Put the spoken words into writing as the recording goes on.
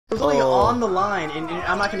was literally on the line, and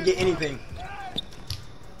I'm not gonna get anything.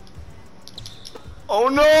 Oh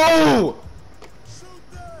no!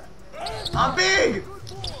 I'm big!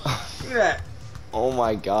 Look at that. Oh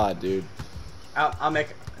my god, dude. I'll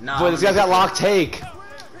make. Nah. Boy, this guy's got lock take.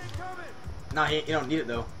 Nah, you don't need it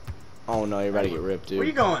though. Oh no, you're about to get ripped, dude. Where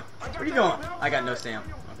you going? Where you going? I got no stamp.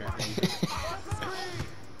 Okay.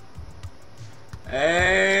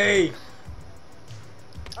 Hey!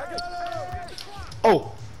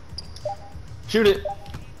 Oh! Shoot it!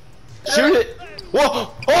 Shoot it!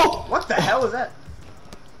 Whoa! Oh! What the hell was that?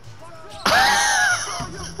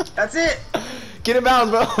 That's it! Get in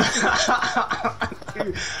bounds, bro!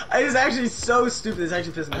 Dude, it is actually so stupid. It's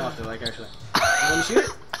actually pissing me off though. Like actually, you want me to shoot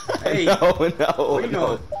it? Hey! No, Where you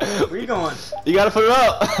going? Where you going? You gotta put it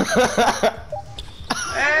up!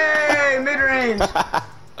 Hey! Mid range!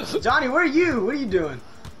 Johnny, where are you? What are you doing?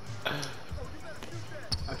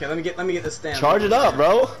 Okay, let me get this stamp. Charge it up,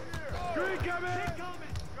 bro!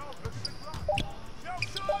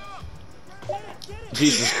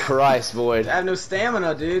 Jesus Christ, Void. I have no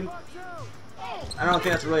stamina, dude. I don't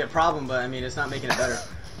think that's really a problem, but I mean, it's not making it better.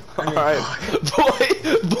 I mean, Alright.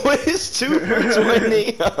 Boy is 2 for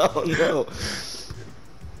 20. Oh no.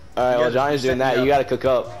 Alright, while Johnny's doing that, you gotta cook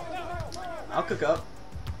up. I'll cook up.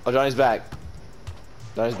 Oh, Johnny's back.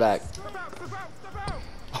 Johnny's back.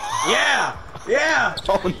 Yeah! Yeah!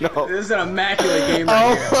 Oh no. This is an immaculate game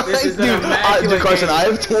right here. This is an immaculate Carson, game. I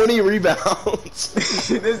have 20 rebounds. This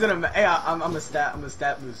is an hey, I'm a stat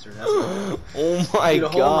booster. That's what Oh my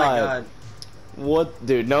dude, god. Oh my god. What,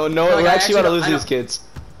 dude? No, Like, we're I actually about to lose I these kids.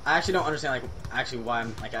 I actually don't understand like actually why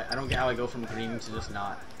I'm like I don't get how I go from green to just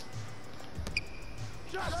not.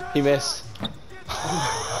 He missed.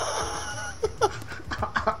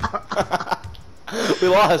 We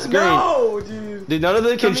lost. Green. No, dude. Dude, none of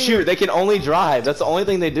them can shoot. They can only drive. That's the only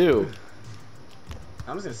thing they do.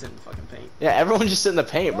 I'm just gonna sit in the fucking paint. Yeah, everyone just sit in the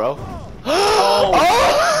paint, bro. Oh.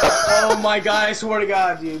 Oh! Oh my god! I swear to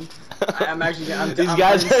God, dude. I'm actually. These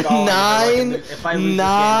guys are uninstalling. If I lose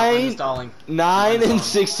this game, I'm uninstalling. 9 and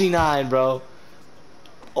 69, bro.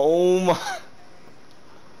 Oh my.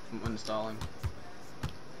 I'm uninstalling.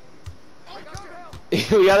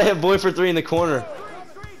 We gotta hit boy for 3 in the corner.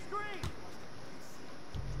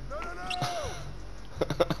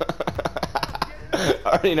 I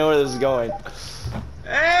already know where this is going.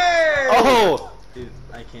 Hey! Oh! Dude,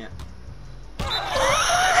 I can't.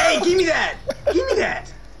 Hey, give me that! Give me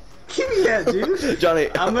that! Give me that, dude! Johnny.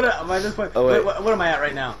 I'm gonna, by this point, Oh, wait. what am I at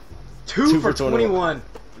right now? 2 for 21.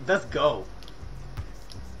 Let's go.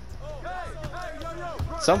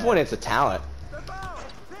 At some point, it's a talent.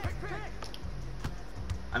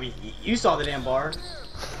 I mean, you saw the damn bar.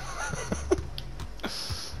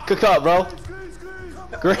 Cook up, bro.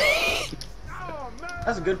 Great.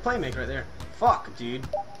 That's a good playmaker right there. Fuck, dude.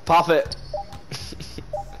 Pop it.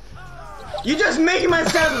 You just making my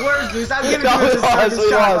stats worse, dude. Stop giving me No,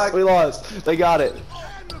 this we lost. They got it.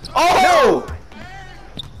 Oh!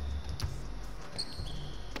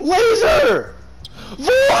 No! Laser!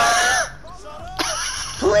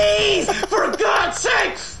 Please! For God's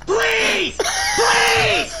sake! Please!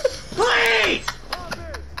 Please! Please!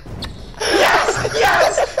 Yes!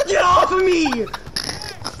 Yes! Get off of me!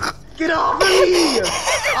 Get off of me!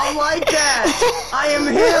 I like that! I am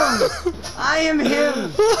him! I am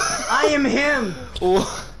him! I am him!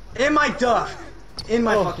 In my duff! In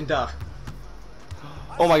my fucking duff.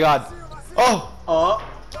 Oh my god. Oh! Oh!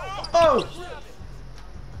 Oh!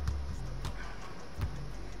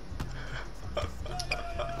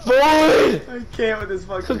 Void! I can't with this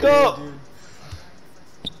fucking Cook game, up. dude.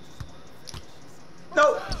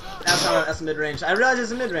 No! That's mid-range. I realize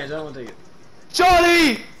it's a mid-range. I don't want to take it.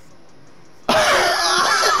 Johnny!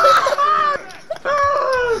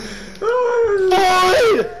 Void!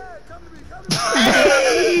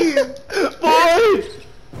 Void!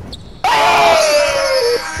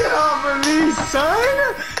 Get off of me, son!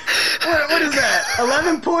 What is that?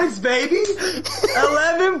 11 points, baby!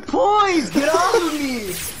 11 points! Get off of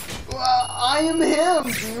me! Well, I am him,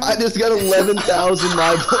 dude. I just got 11,000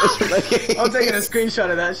 my points for that game. I'm taking a screenshot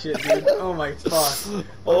of that shit, dude. Oh my fuck.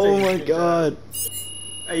 Oh my god.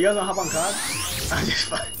 Hey, you guys wanna hop on COD? I'm just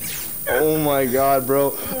fucking. Oh my god,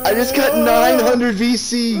 bro. I just got 900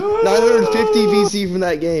 VC. 950 VC from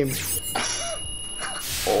that game.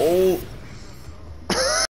 Oh.